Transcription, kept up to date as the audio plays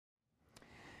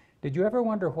Did you ever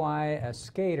wonder why a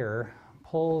skater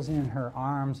pulls in her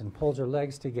arms and pulls her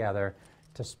legs together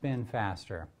to spin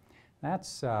faster?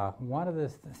 That's one of the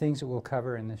things that we'll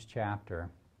cover in this chapter.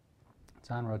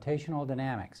 It's on rotational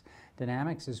dynamics.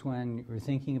 Dynamics is when you're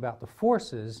thinking about the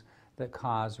forces that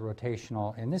cause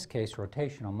rotational, in this case,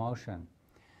 rotational motion.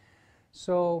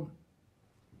 So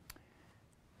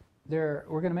we're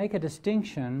going to make a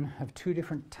distinction of two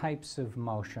different types of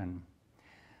motion.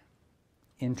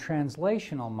 In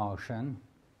translational motion,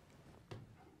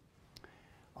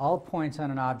 all points on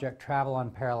an object travel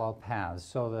on parallel paths.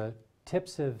 So the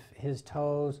tips of his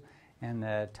toes and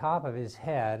the top of his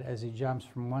head, as he jumps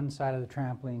from one side of the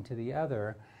trampoline to the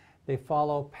other, they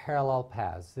follow parallel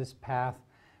paths. This path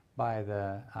by of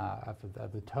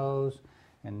the toes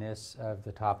and this of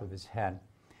the top of his head.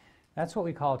 That's what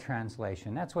we call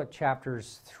translation. That's what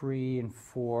chapters 3 and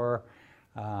 4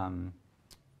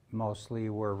 mostly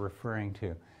were referring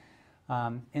to.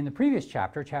 In the previous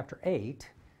chapter, chapter 8,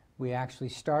 we actually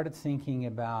started thinking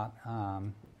about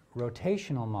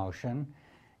rotational motion,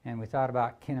 and we thought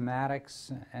about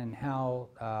kinematics and how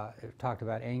it talked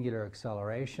about angular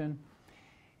acceleration.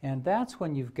 And that's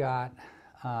when you've got,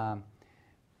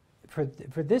 for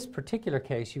this particular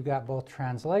case, you've got both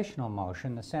translational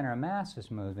motion, the center of mass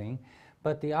is moving,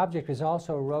 but the object is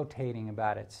also rotating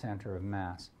about its center of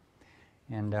mass.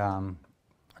 And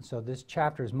so this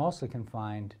chapter is mostly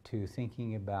confined to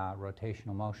thinking about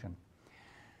rotational motion.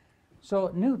 So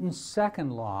Newton's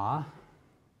second law,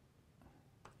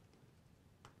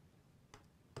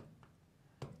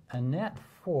 a net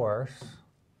force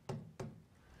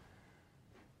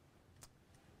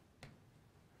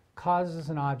causes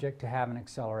an object to have an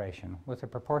acceleration with a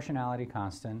proportionality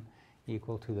constant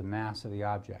equal to the mass of the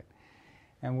object.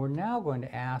 And we're now going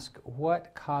to ask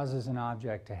what causes an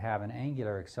object to have an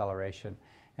angular acceleration.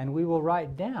 And we will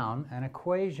write down an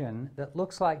equation that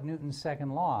looks like Newton's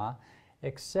second law,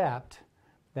 except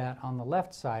that on the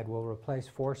left side we'll replace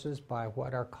forces by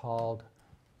what are called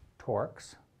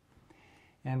torques.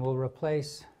 And we'll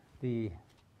replace the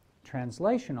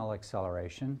translational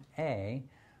acceleration, A,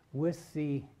 with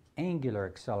the angular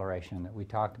acceleration that we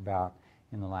talked about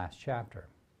in the last chapter.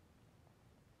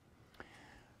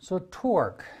 So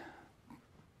torque.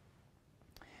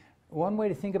 One way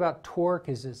to think about torque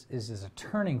is as a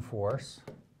turning force.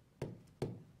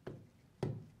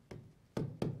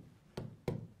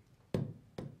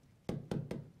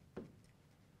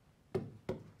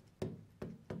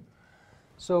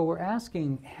 So we're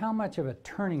asking how much of a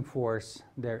turning force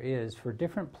there is for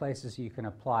different places you can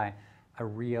apply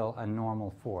a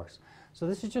normal force. So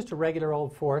this is just a regular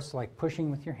old force like pushing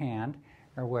with your hand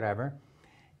or whatever.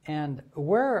 And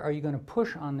where are you going to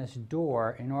push on this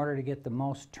door in order to get the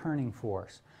most turning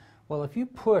force? Well, if you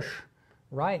push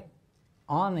right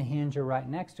on the hinge or right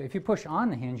next to it, if you push on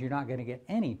the hinge, you're not going to get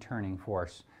any turning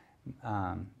force.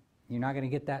 You're not going to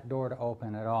get that door to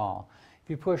open at all. If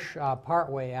you push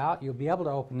part way out, you'll be able to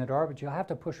open the door, but you'll have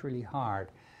to push really hard.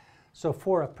 So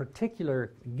for a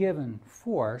particular given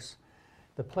force,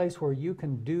 the place where you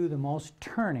can do the most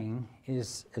turning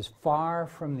is as far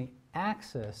from the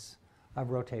axis of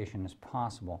rotation as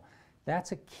possible.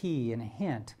 That's a key and a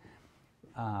hint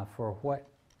for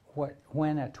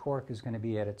when a torque is going to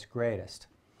be at its greatest.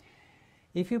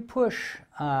 If you push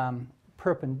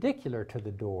perpendicular to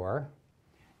the door,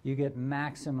 you get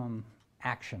maximum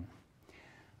action.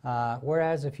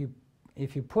 Whereas if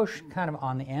you push kind of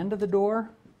on the end of the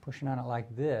door, pushing on it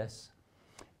like this,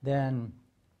 then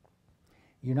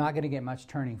you're not going to get much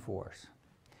turning force.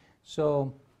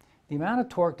 So the amount of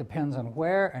torque depends on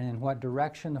where and in what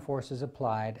direction the force is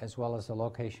applied, as well as the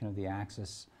location of the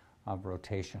axis of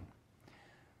rotation.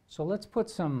 So let's put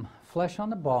some flesh on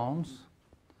the bones.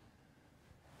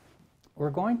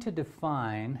 We're going to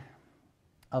define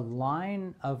a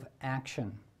line of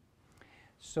action.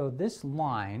 So this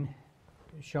line,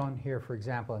 shown here, for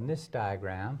example, in this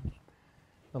diagram,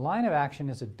 the line of action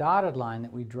is a dotted line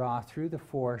that we draw through the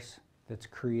force that's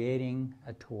creating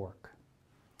a torque.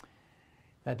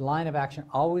 That line of action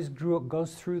always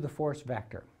goes through the force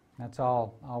vector. That's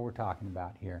all we're talking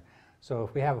about here. So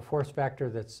if we have a force vector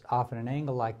that's off at an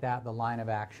angle like that, the line of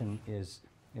action is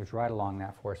right along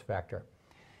that force vector.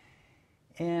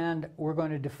 And we're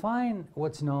going to define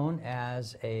what's known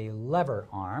as a lever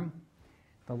arm.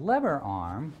 The lever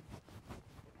arm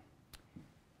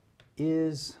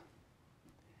is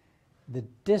the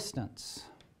distance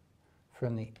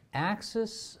from the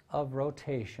axis of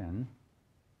rotation.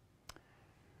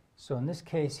 So in this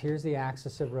case, here's the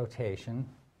axis of rotation.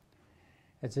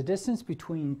 It's a distance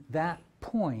between that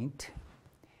point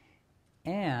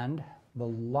and the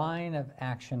line of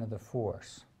action of the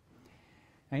force.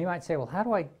 Now you might say, well,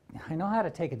 I know how to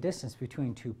take a distance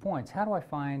between 2 points. How do I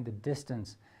find the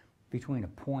distance between a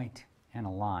point and a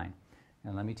line?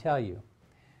 And let me tell you,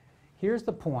 here's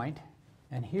the point,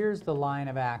 and here's the line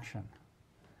of action.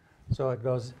 So it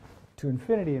goes to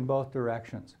infinity in both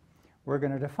directions. We're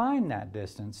going to define that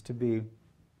distance to be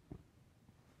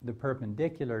the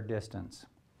perpendicular distance,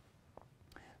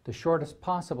 the shortest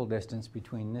possible distance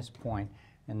between this point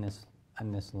and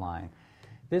this line.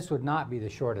 This would not be the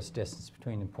shortest distance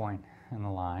between the point and the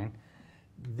line.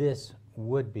 This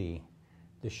would be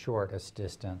the shortest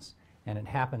distance, and it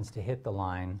happens to hit the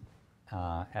line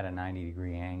at a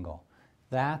 90-degree angle.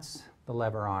 That's the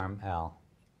lever arm L.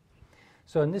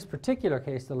 So in this particular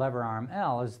case, the lever arm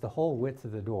L is the whole width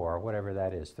of the door, whatever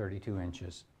that is, 32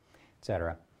 inches,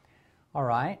 etc. All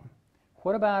right,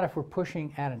 what about if we're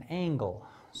pushing at an angle?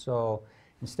 So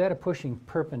instead of pushing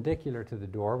perpendicular to the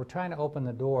door, we're trying to open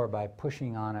the door by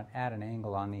pushing on it at an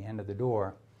angle on the end of the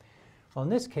door. Well, in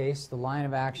this case, the line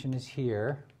of action is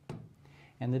here,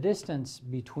 and the distance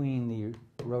between the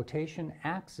rotation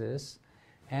axis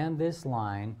and this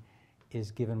line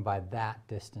is given by that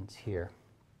distance here.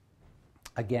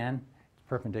 Again, it's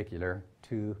perpendicular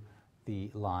to the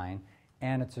line,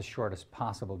 and it's the shortest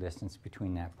possible distance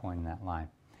between that point and that line.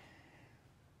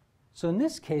 So in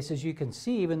this case, as you can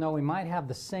see, even though we might have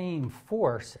the same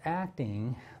force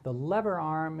acting, the lever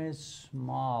arm is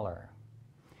smaller.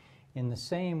 In the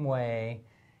same way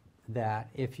that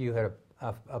if you had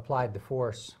applied the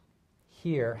force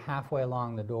here halfway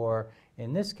along the door,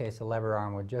 in this case the lever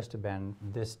arm would just have been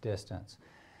this distance.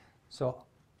 So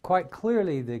quite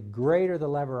clearly, the greater the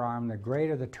lever arm, the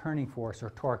greater the turning force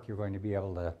or torque you're going to be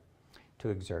able to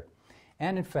exert.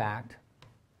 And in fact,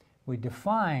 we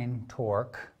define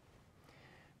torque.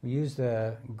 We use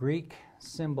the Greek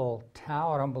symbol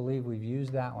tau. I don't believe we've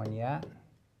used that one yet.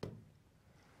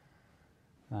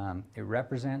 It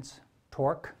represents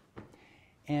torque,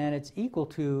 and it's equal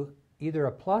to either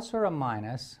a plus or a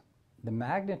minus the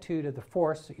magnitude of the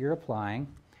force that you're applying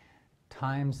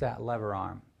times that lever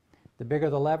arm. The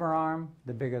bigger the lever arm,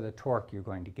 the bigger the torque you're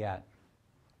going to get.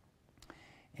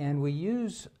 And we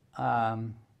use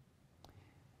the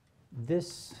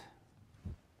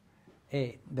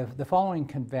following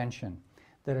convention,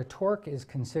 that a torque is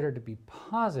considered to be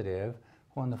positive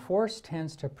when the force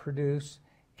tends to produce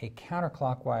a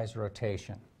counterclockwise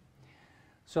rotation.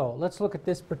 So let's look at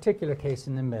this particular case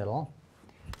in the middle.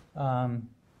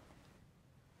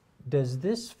 Does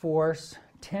this force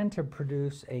tend to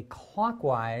produce a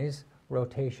clockwise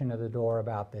rotation of the door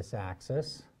about this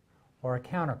axis, or a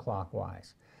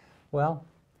counterclockwise? Well,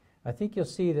 I think you'll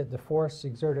see that the force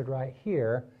exerted right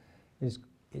here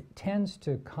it tends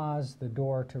to cause the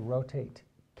door to rotate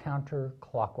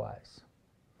counterclockwise.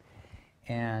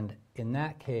 And in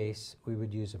that case, we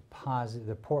would use a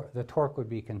positive, the torque would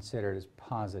be considered as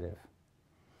positive.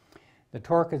 The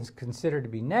torque is considered to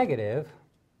be negative.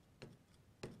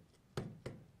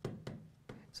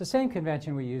 It's the same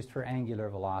convention we used for angular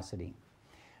velocity.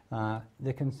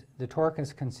 The torque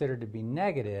is considered to be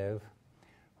negative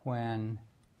when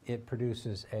it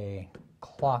produces a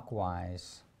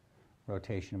clockwise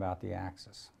rotation about the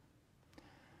axis.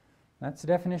 That's the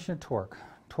definition of torque.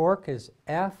 Torque is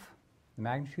F, the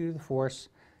magnitude of the force,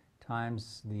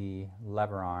 times the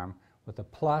lever arm, with a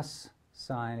plus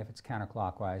sign if it's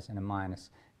counterclockwise and a minus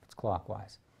if it's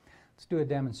clockwise. Let's do a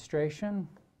demonstration.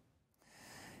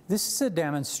 This is a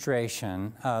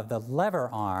demonstration of the lever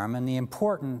arm and the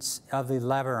importance of the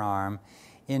lever arm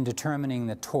in determining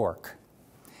the torque.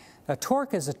 A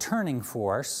torque is a turning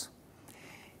force,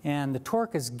 and the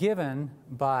torque is given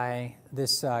by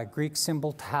this Greek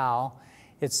symbol tau.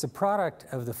 It's the product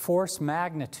of the force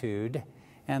magnitude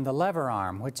and the lever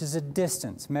arm, which is a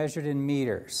distance measured in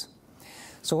meters.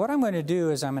 So what I'm going to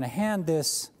do is I'm going to hand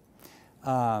this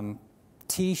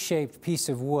T-shaped piece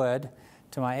of wood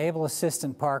to my able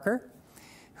assistant Parker,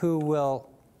 who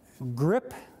will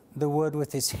grip the wood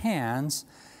with his hands.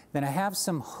 Then I have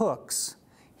some hooks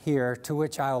here to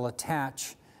which I will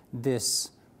attach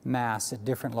this mass at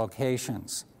different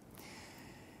locations.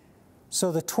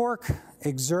 So the torque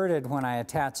exerted when I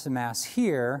attach the mass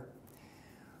here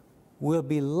will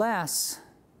be less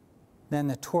than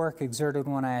the torque exerted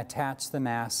when I attach the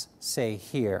mass, say,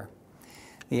 here.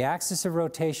 The axis of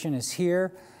rotation is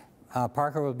here.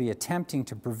 Parker will be attempting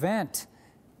to prevent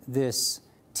this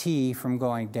T from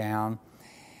going down.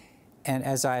 And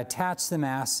as I attach the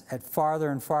mass at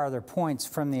farther and farther points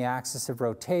from the axis of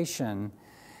rotation,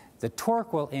 the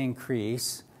torque will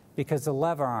increase because the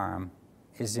lever arm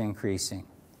is increasing.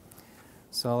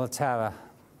 So let's have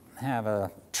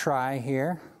a try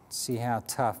here. See how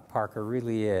tough Parker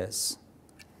really is.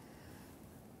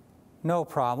 no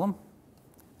problem.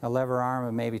 A lever arm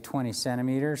of maybe 20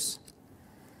 centimeters.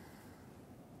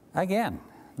 Again,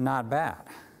 not bad.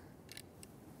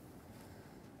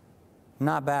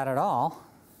 Not bad at all.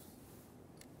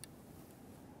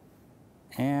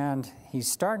 And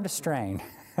he's starting to strain.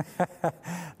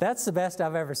 That's the best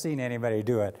I've ever seen anybody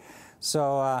do it.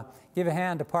 So give a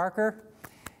hand to Parker.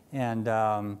 And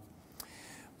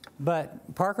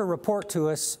but Parker, report to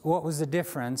us what was the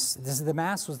difference. The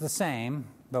mass was the same,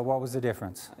 but what was the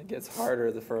difference? It gets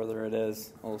harder the further it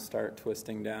is. It'll start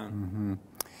twisting down. Mm-hmm.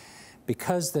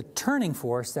 Because the turning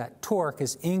force, that torque,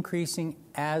 is increasing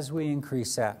as we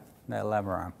increase that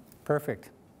lever arm. Perfect.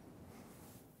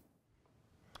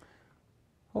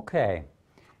 Okay,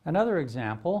 another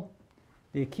example.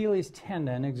 The Achilles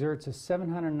tendon exerts a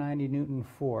 790 Newton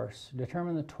force.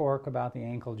 Determine the torque about the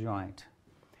ankle joint.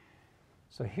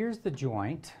 So here's the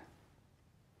joint.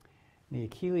 The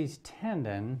Achilles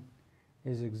tendon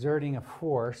is exerting a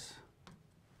force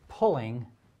pulling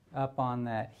up on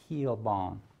that heel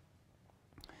bone.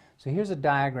 So here's a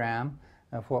diagram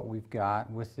of what we've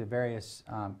got with the various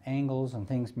angles and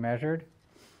things measured.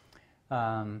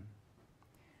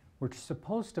 We're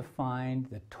supposed to find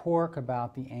the torque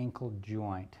about the ankle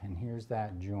joint, and here's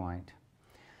that joint.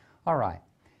 All right,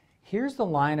 here's the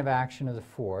line of action of the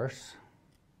force.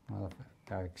 Well,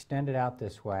 if I extend it out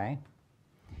this way.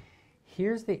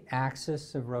 Here's the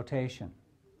axis of rotation.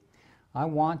 I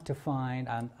want to find,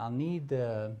 I'll need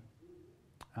the,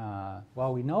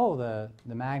 well, we know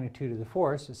the magnitude of the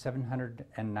force is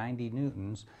 790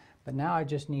 newtons, but now I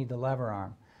just need the lever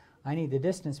arm. I need the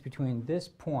distance between this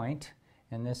point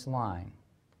and this line.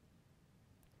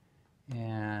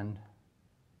 And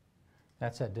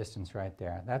that's that distance right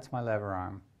there. That's my lever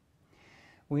arm.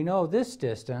 We know this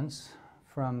distance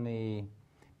from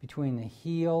between the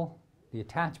heel, the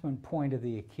attachment point of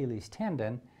the Achilles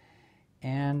tendon,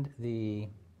 and the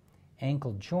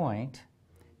ankle joint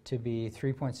to be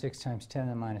 3.6 times 10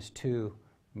 to the minus 2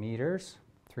 meters,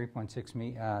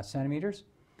 3.6 centimeters.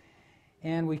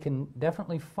 And we can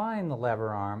definitely find the lever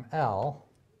arm L,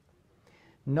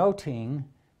 noting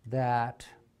that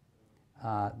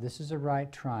this is a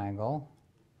right triangle,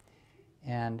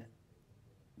 and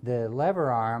the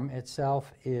lever arm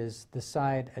itself is the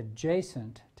side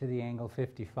adjacent to the angle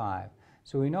 55.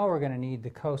 So we know we're going to need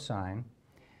the cosine.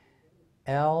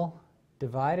 L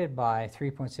divided by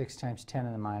 3.6 times 10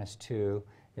 to the minus 2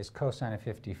 is cosine of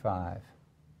 55.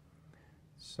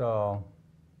 So,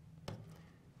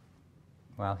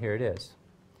 well, here it is.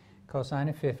 Cosine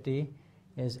of 50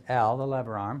 is L, the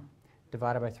lever arm,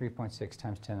 divided by 3.6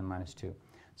 times 10 to the minus 2.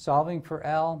 Solving for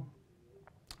L,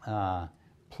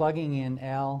 plugging in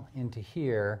L into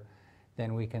here,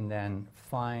 then we can then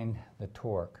find the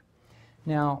torque.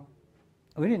 Now,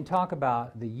 we didn't talk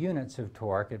about the units of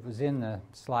torque. It was in the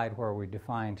slide where we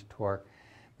defined torque.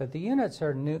 But the units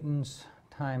are newtons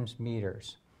times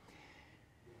meters.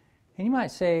 And you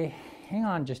might say, hang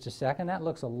on just a second, that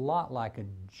looks a lot like a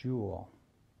joule,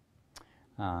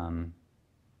 the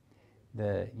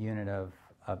unit of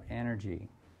energy.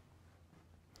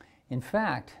 In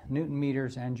fact, newton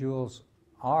meters and joules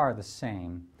are the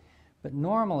same. But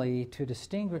normally, to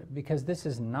distinguish, because this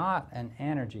is not an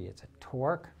energy, it's a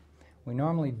torque, we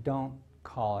normally don't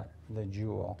call it the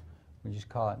joule. We just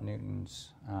call it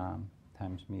newtons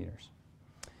times meters.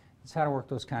 That's how to work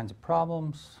those kinds of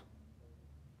problems.